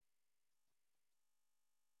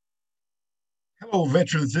Hello,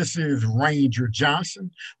 veterans. This is Ranger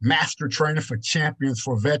Johnson, master trainer for Champions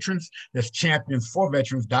for Veterans. That's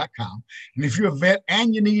championsforveterans.com. And if you're a vet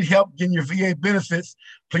and you need help getting your VA benefits,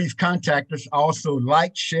 please contact us. Also,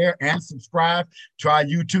 like, share, and subscribe to our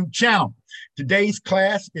YouTube channel. Today's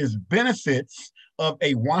class is benefits of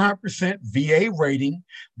a 100% VA rating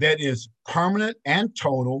that is permanent and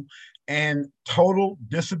total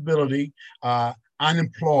disability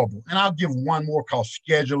unemployable. And I'll give one more called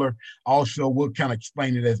scheduler. Also, we'll kind of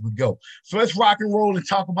explain it as we go. So let's rock and roll and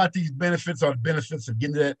talk about these benefits or the benefits of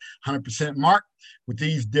getting to that 100% mark with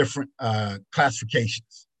these different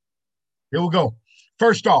classifications. Here we go.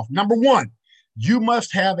 First off, number one, you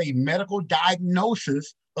must have a medical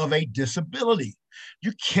diagnosis of a disability.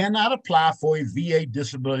 You cannot apply for a VA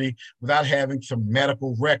disability without having some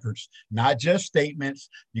medical records, not just statements.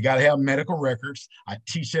 You got to have medical records. I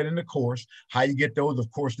teach that in the course. How you get those,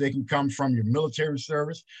 of course, they can come from your military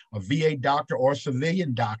service, a VA doctor, or a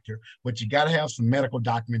civilian doctor, but you got to have some medical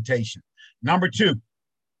documentation. Number two,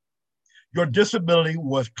 your disability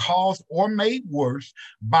was caused or made worse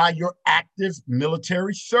by your active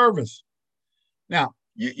military service. Now,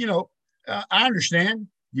 I understand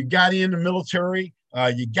you got in the military,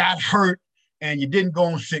 you got hurt, and you didn't go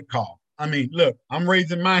on sick call. I mean, look, I'm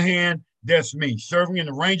raising my hand. That's me, serving in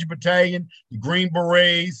the Ranger Battalion, the Green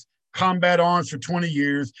Berets, combat arms for 20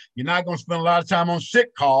 years. You're not going to spend a lot of time on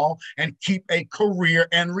sick call and keep a career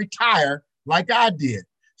and retire like I did.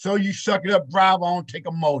 So you suck it up, drive on, take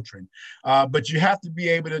a Motrin. But you have to be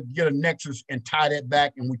able to get a nexus and tie that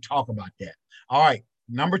back, and we talk about that. All right,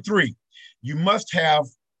 number three, you must have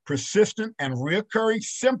persistent and reoccurring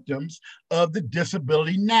symptoms of the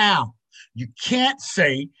disability now. You can't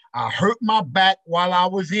say, I hurt my back while I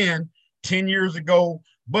was in 10 years ago,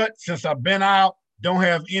 but since I've been out, don't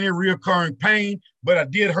have any reoccurring pain, but I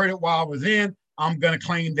did hurt it while I was in, I'm going to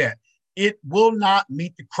claim that. It will not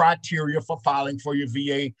meet the criteria for filing for your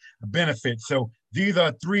VA benefits. So these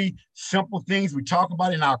are three simple things we talk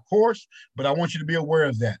about in our course, but I want you to be aware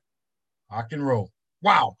of that. Rock and roll.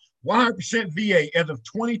 Wow. 100% VA as of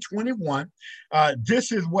 2021.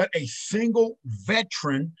 This is what a single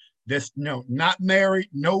veteran that's not married,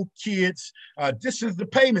 no kids. This is the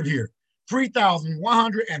payment here.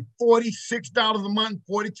 $3,146 a month,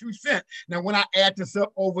 42 cents. Now, when I add this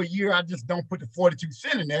up over a year, I just don't put the 42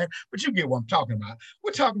 cents in there, but you get what I'm talking about.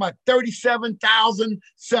 We're talking about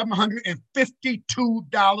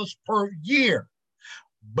 $37,752 per year.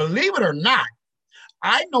 Believe it or not,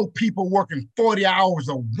 I know people working 40 hours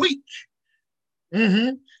a week,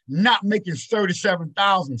 not making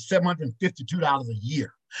 $37,752 a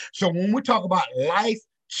year. So when we talk about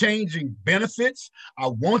life-changing benefits, I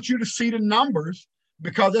want you to see the numbers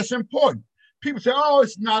because that's important. People say, oh,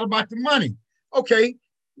 it's not about the money. Okay,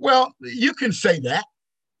 well, you can say that,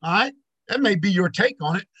 all right? That may be your take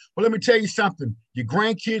on it. But let me tell you something. Your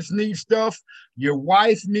grandkids need stuff. Your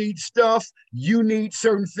wife needs stuff. You need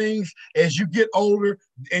certain things as you get older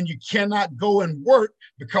and you cannot go and work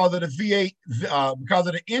because of the VA, because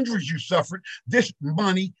of the injuries you suffered. This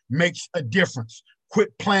money makes a difference.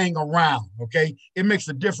 Quit playing around, okay? It makes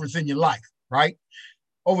a difference in your life, right?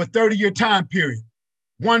 Over a 30-year time period,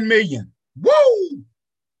 1 million, woo,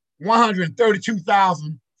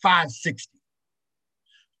 132,560.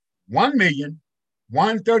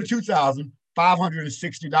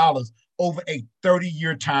 1,132,560 over a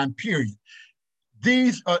 30-year time period.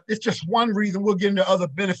 It's just one reason. We'll get into other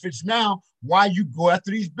benefits now, why you go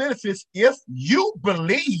after these benefits if you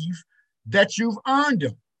believe that you've earned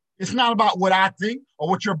them. It's not about what I think or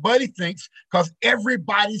what your buddy thinks, because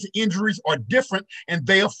everybody's injuries are different and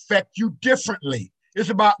they affect you differently. It's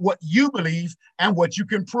about what you believe and what you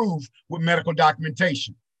can prove with medical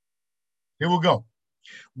documentation. Here we go.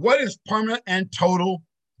 What is permanent and total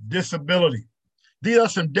disability? These are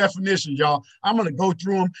some definitions, y'all. I'm going to go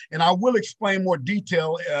through them, and I will explain more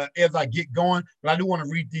detail as I get going, but I do want to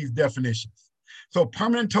read these definitions. So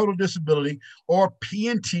permanent total disability, or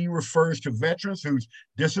P&T, refers to veterans whose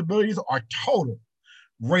disabilities are total,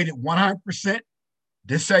 rated 100%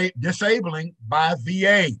 disabling by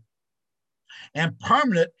VA, and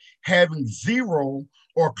permanent, having zero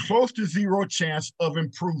or close to zero chance of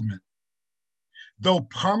improvement. Though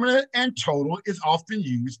permanent and total is often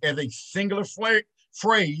used as a singular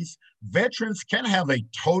phrase, veterans can have a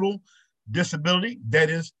total disability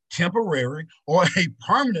that is temporary or a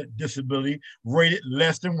permanent disability rated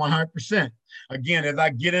less than 100%. Again, as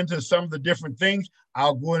I get into some of the different things,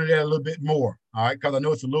 I'll go into that a little bit more, all right, because I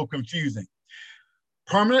know it's a little confusing.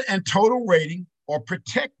 Permanent and total rating are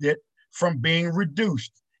protected from being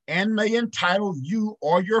reduced and may entitle you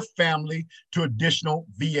or your family to additional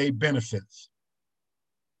VA benefits.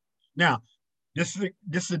 Now, This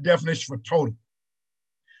is the definition for total.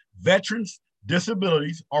 Veterans'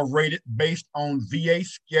 disabilities are rated based on VA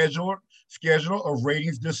schedule of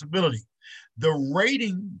ratings disability. The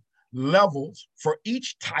rating levels for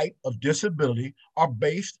each type of disability are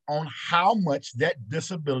based on how much that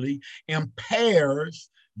disability impairs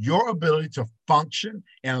your ability to function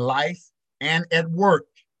in life and at work.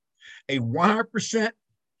 A 100%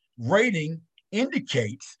 rating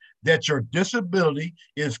indicates that your disability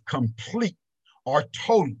is complete or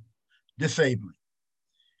total disabling.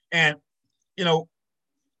 And you know,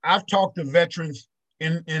 I've talked to veterans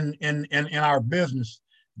in our business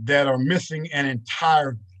that are missing an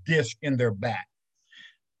entire disc in their back.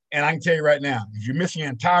 And I can tell you right now, if you're missing an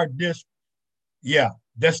entire disc, yeah,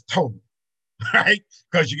 that's total, right?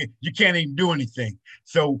 Because you can't even do anything.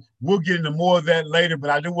 So we'll get into more of that later, but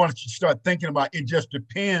I do want you to start thinking about it. Just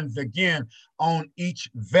depends again on each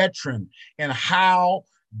veteran and how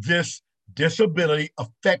this disability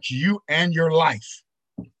affects you and your life.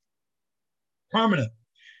 Permanent.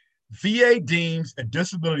 VA deems a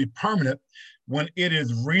disability permanent when it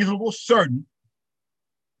is reasonable certain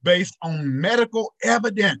based on medical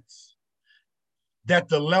evidence that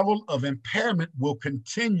the level of impairment will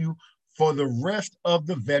continue for the rest of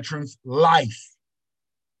the veteran's life.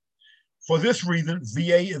 For this reason,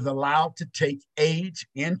 VA is allowed to take age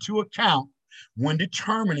into account when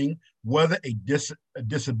determining whether a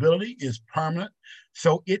disability is permanent,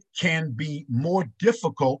 so it can be more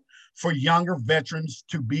difficult for younger veterans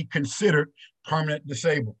to be considered permanent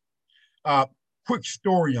disabled. Quick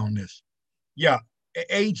story on this. Yeah,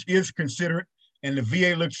 age is considered, and the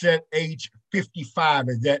VA looks at age 55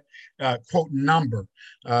 as that quote number.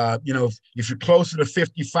 If you're closer to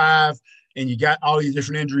 55 and you got all these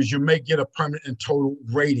different injuries, you may get a permanent and total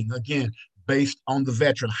rating, again, based on the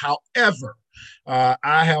veteran. However,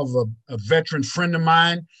 I have a veteran friend of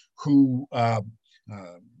mine who,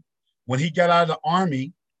 when he got out of the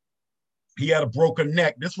Army, he had a broken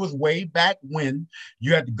neck. This was way back when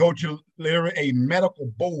you had to go to literally a medical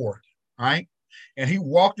board, right? And he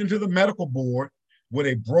walked into the medical board with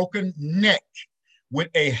a broken neck, with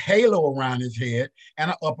a halo around his head and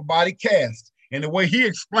an upper body cast. And the way he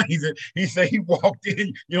explains it, he said he walked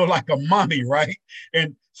in, like a mummy, right?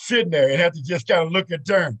 And sitting there and had to just kind of look and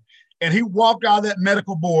turn. And he walked out of that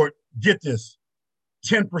medical board, get this,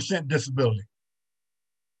 10% disability.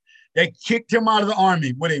 They kicked him out of the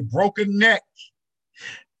Army with a broken neck,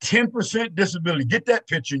 10% disability. Get that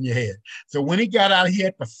picture in your head. So when he got out, he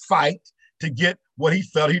had to fight to get what he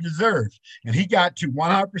felt he deserved. And he got to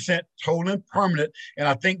 100% total and permanent. And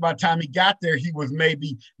I think by the time he got there, he was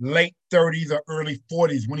maybe late 30s or early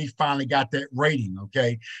 40s when he finally got that rating,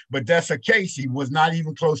 okay? But that's a case. He was not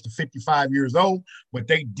even close to 55 years old, but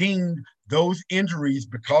they deemed those injuries,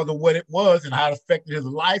 because of what it was and how it affected his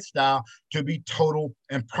lifestyle, to be total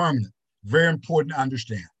and permanent. Very important to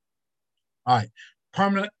understand. All right,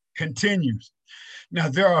 permanent continues. Now,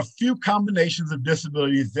 there are a few combinations of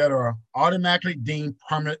disabilities that are automatically deemed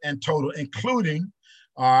permanent and total, including,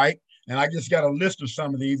 all right, and I just got a list of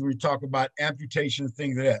some of these. We talk about amputations,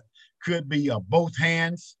 things like that. Could be both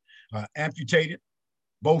hands amputated,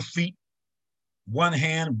 both feet, one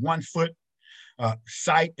hand, one foot,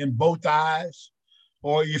 sight in both eyes,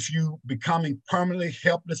 or if you becoming permanently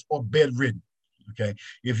helpless or bedridden. Okay,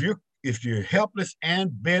 if you're helpless and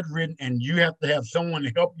bedridden and you have to have someone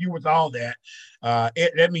to help you with all that,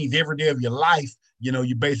 that means every day of your life,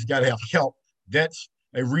 you basically got to have help. That's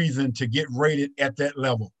a reason to get rated at that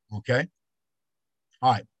level. Okay.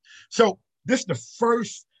 All right. So this is the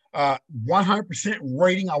first 100%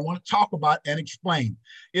 rating I want to talk about and explain.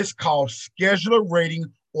 It's called scheduler rating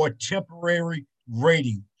or temporary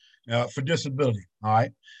rating for disability. All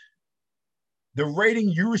right. The rating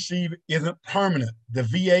you receive isn't permanent. The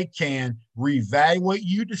VA can reevaluate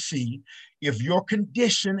you to see if your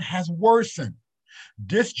condition has worsened.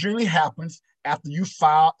 This generally happens after you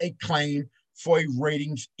file a claim for a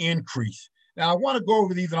ratings increase. Now, I want to go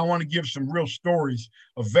over these, and I want to give some real stories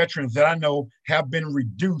of veterans that I know have been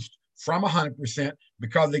reduced from 100%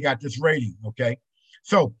 because they got this rating, okay?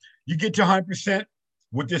 So you get to 100%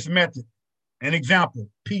 with this method. An example,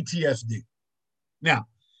 PTSD. Now,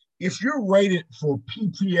 if you're rated for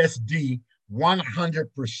PTSD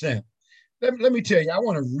 100%, let me tell you, I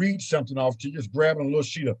want to read something off to you, just grabbing a little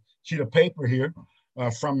sheet of paper here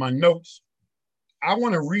from my notes. I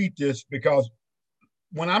want to read this because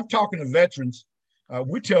when I'm talking to veterans,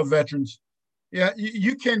 we tell veterans, yeah,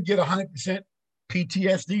 you can get 100%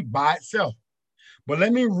 PTSD by itself. But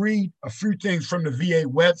let me read a few things from the VA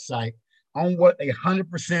website on what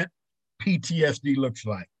 100% PTSD looks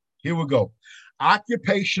like. Here we go.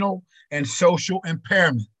 Occupational and social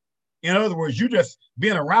impairment. In other words, you just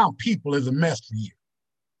being around people is a mess for you.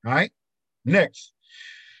 All right. Next,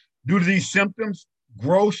 due to these symptoms,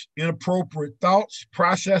 gross inappropriate thoughts,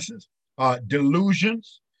 processes,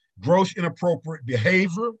 delusions, gross inappropriate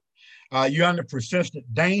behavior. You're under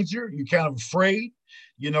persistent danger. You're kind of afraid.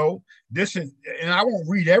 This is, and I won't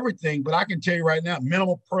read everything, but I can tell you right now,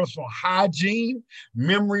 minimal personal hygiene,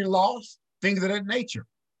 memory loss, things of that nature.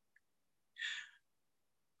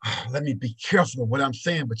 Let me be careful of what I'm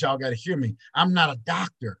saying, but y'all got to hear me. I'm not a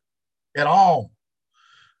doctor at all.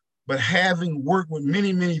 But having worked with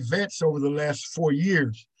many, many vets over the last 4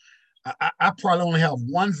 years, I probably only have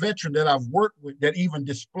one veteran that I've worked with that even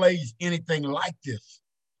displays anything like this.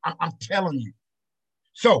 I'm telling you.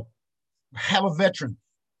 So, have a veteran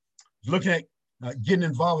looking at getting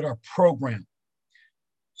involved with our program.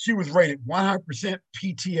 She was rated 100%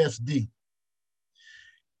 PTSD.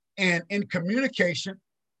 And in communication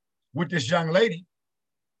with this young lady,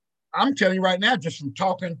 I'm telling you right now, just from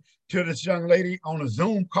talking to this young lady on a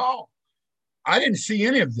Zoom call, I didn't see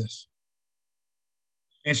any of this.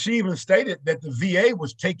 And she even stated that the VA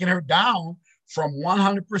was taking her down from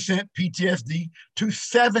 100% PTSD to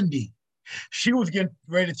 70. She was getting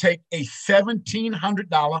ready to take a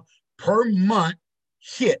 $1,700 per month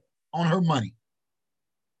hit on her money.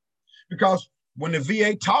 Because when the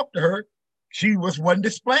VA talked to her, she wasn't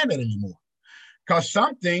displaying it anymore. Because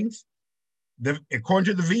some things,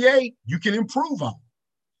 according to the VA, you can improve on.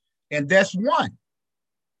 And that's one.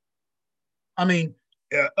 I mean,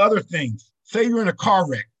 other things. Say you're in a car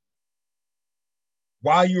wreck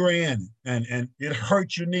while you were in, and it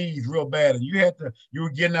hurt your knees real bad, and you were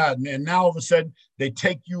getting out, and now all of a sudden they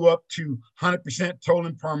take you up to 100% total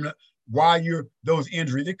and permanent while those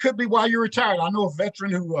injuries. It could be while you're retired. I know a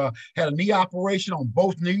veteran who had a knee operation on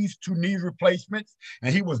both knees, 2 knee replacements,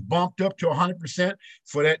 and he was bumped up to 100%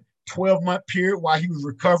 for that 12-month period while he was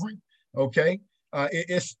recovering. Okay,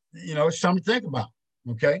 it's something to think about.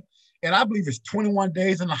 Okay. And I believe it's 21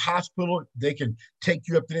 days in the hospital. They can take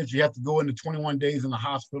you up to this. You have to go into 21 days in the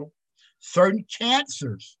hospital. Certain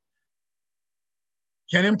cancers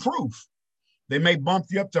can improve. They may bump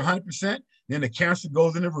you up to 100%. Then the cancer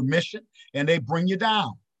goes into remission and they bring you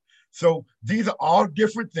down. So these are all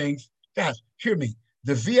different things. Guys, hear me.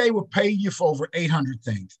 The VA will pay you for over 800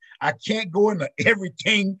 things. I can't go into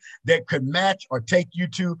everything that could match or take you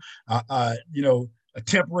to, a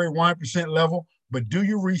temporary 100% level. But do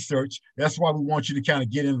your research. That's why we want you to kind of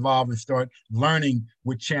get involved and start learning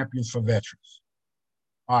with Champions for Veterans.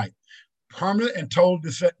 All right. Permanent and total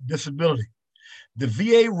disability. The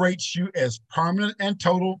VA rates you as permanent and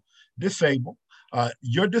total disabled.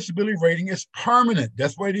 Your disability rating is permanent.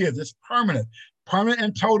 That's what it is. It's permanent. Permanent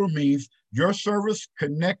and total means your service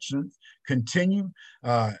condition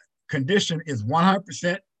is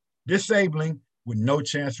 100% disabling with no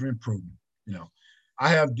chance of improvement. I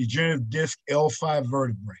have degenerative disc L5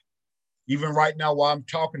 vertebrae. Even right now, while I'm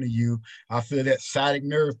talking to you, I feel that sciatic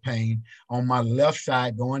nerve pain on my left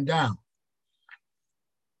side going down.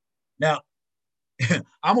 Now,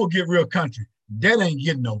 I'm going to get real country. That ain't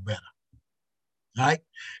getting no better. All right.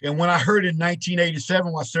 And when I heard in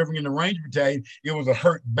 1987 while serving in the Ranger Battalion, it was a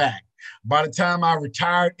hurt back. By the time I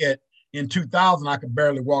retired in 2000, I could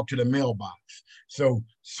barely walk to the mailbox. So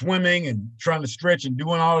swimming and trying to stretch and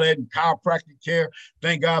doing all that and chiropractic care,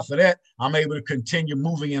 thank God for that, I'm able to continue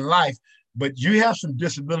moving in life. But you have some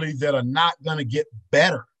disabilities that are not going to get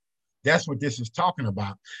better. That's what this is talking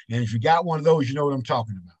about. And if you got one of those, you know what I'm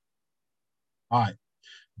talking about. All right.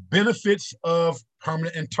 Benefits of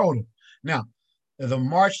permanent and total. Now, the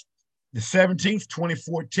March the 17th,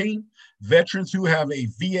 2014, veterans who have a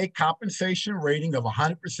VA compensation rating of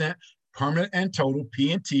 100% permanent and total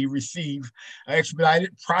P&T receive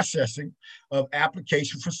expedited processing of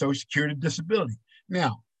application for Social Security disability.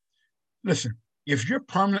 Now, listen, if you're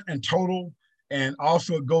permanent and total, and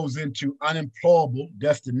also it goes into unemployable,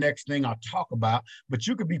 that's the next thing I'll talk about, but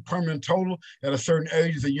you could be permanent and total at a certain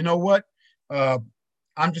age and say, you know what,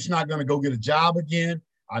 I'm just not going to go get a job again.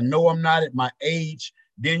 I know I'm not at my age.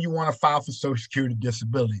 Then you want to file for Social Security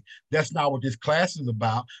disability. That's not what this class is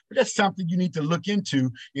about, but that's something you need to look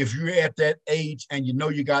into. If you're at that age and you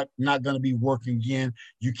know not going to be working again,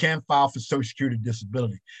 you can file for Social Security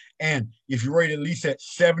disability. And if you're rated at least at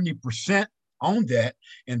 70% on that,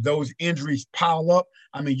 and those injuries pile up,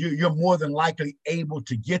 I mean, you're more than likely able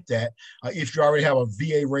to get that if you already have a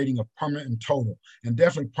VA rating of permanent and total, and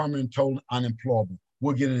definitely permanent and total unemployable.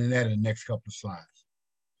 We'll get into that in the next couple of slides.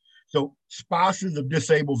 So spouses of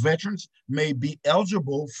disabled veterans may be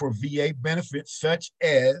eligible for VA benefits such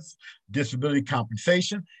as disability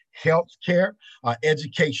compensation health care,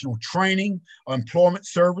 educational training, employment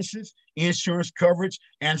services, insurance coverage,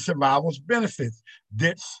 and survivor's benefits.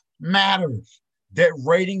 This matters. That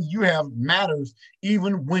rating you have matters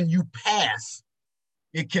even when you pass.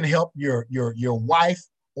 It can help your wife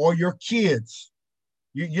or your kids.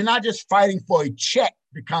 You're not just fighting for a check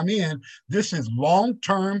to come in. This is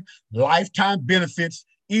long-term, lifetime benefits,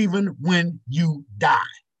 even when you die.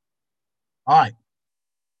 All right.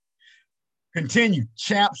 Continue.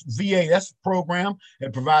 CHAMPS VA, that's a program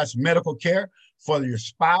that provides medical care for your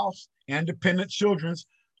spouse and dependent children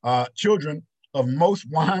of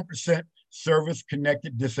most 100%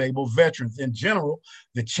 service-connected disabled veterans. In general,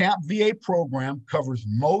 the CHAMP VA program covers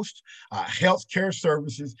most healthcare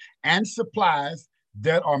services and supplies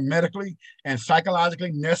that are medically and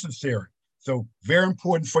psychologically necessary. So very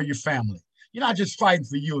important for your family. You're not just fighting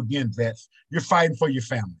for you again, vets. You're fighting for your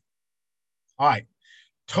family. All right.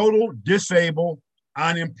 Total disabled,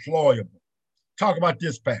 unemployable. Talk about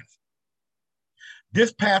this path.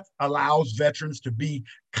 This path allows veterans to be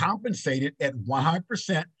compensated at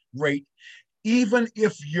 100% rate, even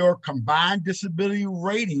if your combined disability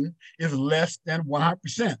rating is less than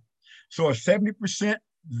 100%. So a 70%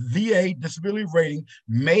 VA disability rating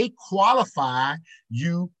may qualify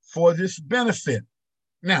you for this benefit.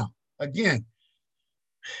 Now, again,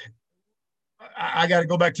 I got to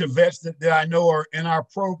go back to vets that I know are in our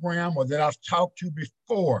program or that I've talked to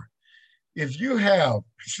before. If you have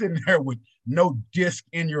sitting there with no disc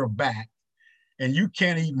in your back and you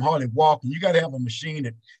can't even hardly walk, and you got to have a machine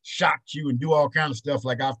that shocks you and do all kinds of stuff,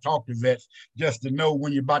 like I've talked to vets just to know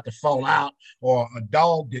when you're about to fall out, or a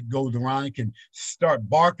dog that goes around and can start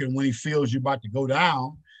barking when he feels you're about to go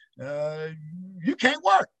down, you can't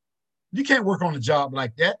work. You can't work on a job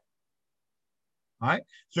like that. All right.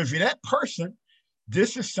 So if you're that person,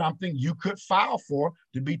 this is something you could file for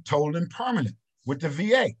to be total and permanent with the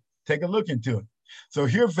VA. Take a look into it. So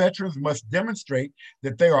here, veterans must demonstrate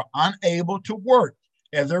that they are unable to work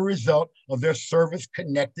as a result of their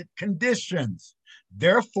service-connected conditions.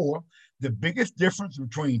 Therefore, the biggest difference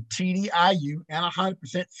between TDIU and 100%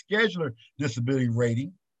 scheduler disability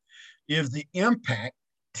rating is the impact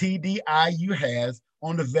TDIU has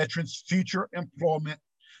on the veteran's future employment.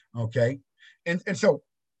 Okay. And so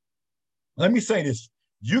let me say this.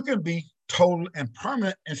 You can be total and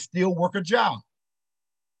permanent and still work a job.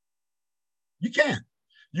 You can.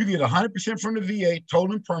 You get 100% from the VA,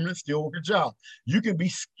 total and permanent, still work a job. You can be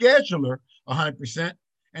scheduler 100%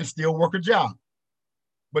 and still work a job.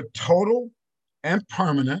 But total and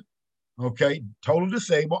permanent, okay, total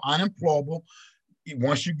disabled, unemployable,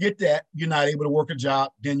 once you get that, you're not able to work a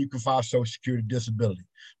job, then you can file Social Security disability.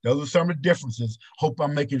 Those are some of the differences. Hope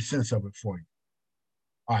I'm making sense of it for you.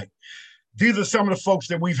 All right. These are some of the folks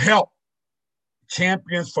that we've helped.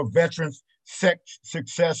 Champions for Veterans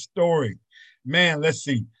Success Story. Man, let's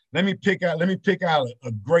see. Let me pick out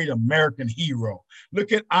a great American hero.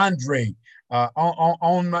 Look at Andre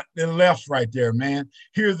on the left right there, man.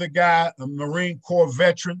 Here's a guy, a Marine Corps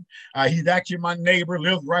veteran. He's actually my neighbor,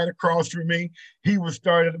 lives right across from me. He was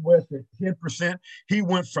started with at 10%. He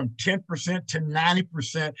went from 10% to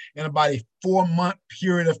 90% in about a 4-month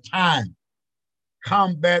period of time.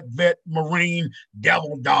 Combat vet, Marine,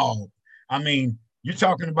 devil dog. I mean, you're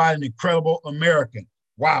talking about an incredible American.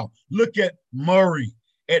 Wow. Look at Murray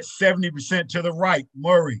at 70% to the right.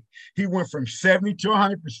 Murray, he went from 70 to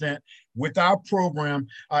 100% with our program.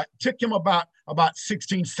 Took him about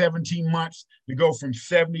 16, 17 months to go from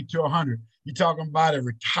 70 to 100. You're talking about a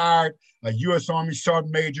retired U.S. Army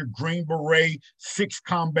Sergeant Major, Green Beret, 6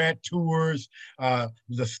 combat tours,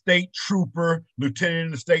 was a state trooper, lieutenant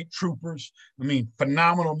in the state troopers. I mean,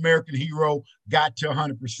 phenomenal American hero, got to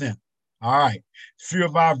 100%. All right. A few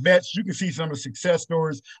of our vets, you can see some of the success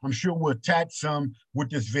stories. I'm sure we'll attach some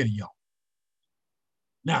with this video.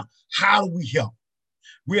 Now, how do we help?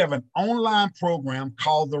 We have an online program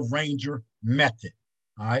called the Ranger Method.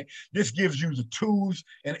 All right. This gives you the tools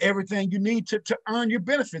and everything you need to earn your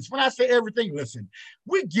benefits. When I say everything, listen,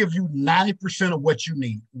 we give you 90% of what you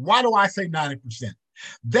need. Why do I say 90%?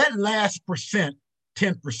 That last percent,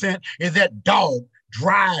 10%, is that dog,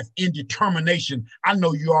 drive, and determination I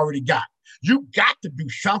know you already got. You got to do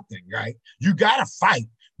something, right? You got to fight.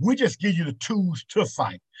 We just give you the tools to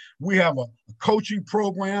fight. We have a coaching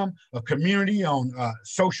program, a community on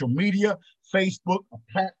social media, Facebook, a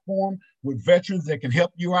platform with veterans that can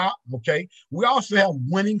help you out, okay? We also have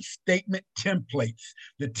winning statement templates.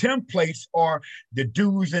 The templates are the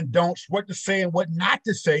do's and don'ts, what to say and what not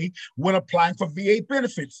to say when applying for VA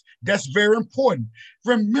benefits. That's very important.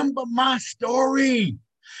 Remember my story.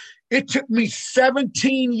 It took me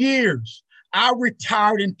 17 years. I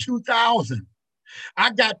retired in 2000.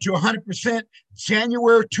 I got to 100%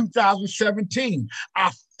 January 2017.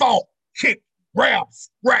 I fought, kicked, grabbed,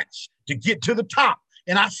 scratched to get to the top,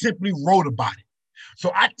 and I simply wrote about it.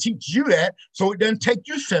 So I teach you that so it doesn't take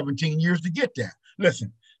you 17 years to get there.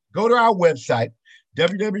 Listen, go to our website,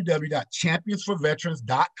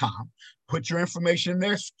 www.championsforveterans.com. Put your information in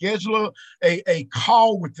there, schedule a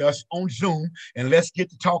call with us on Zoom, and let's get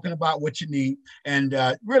to talking about what you need. And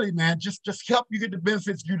really, man, just help you get the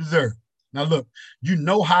benefits you deserve. Now, look, you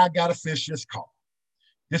know how I got to finish this call.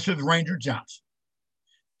 This is Ranger Johnson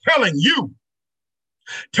telling you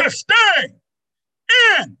to stay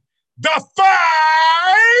in the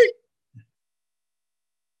fight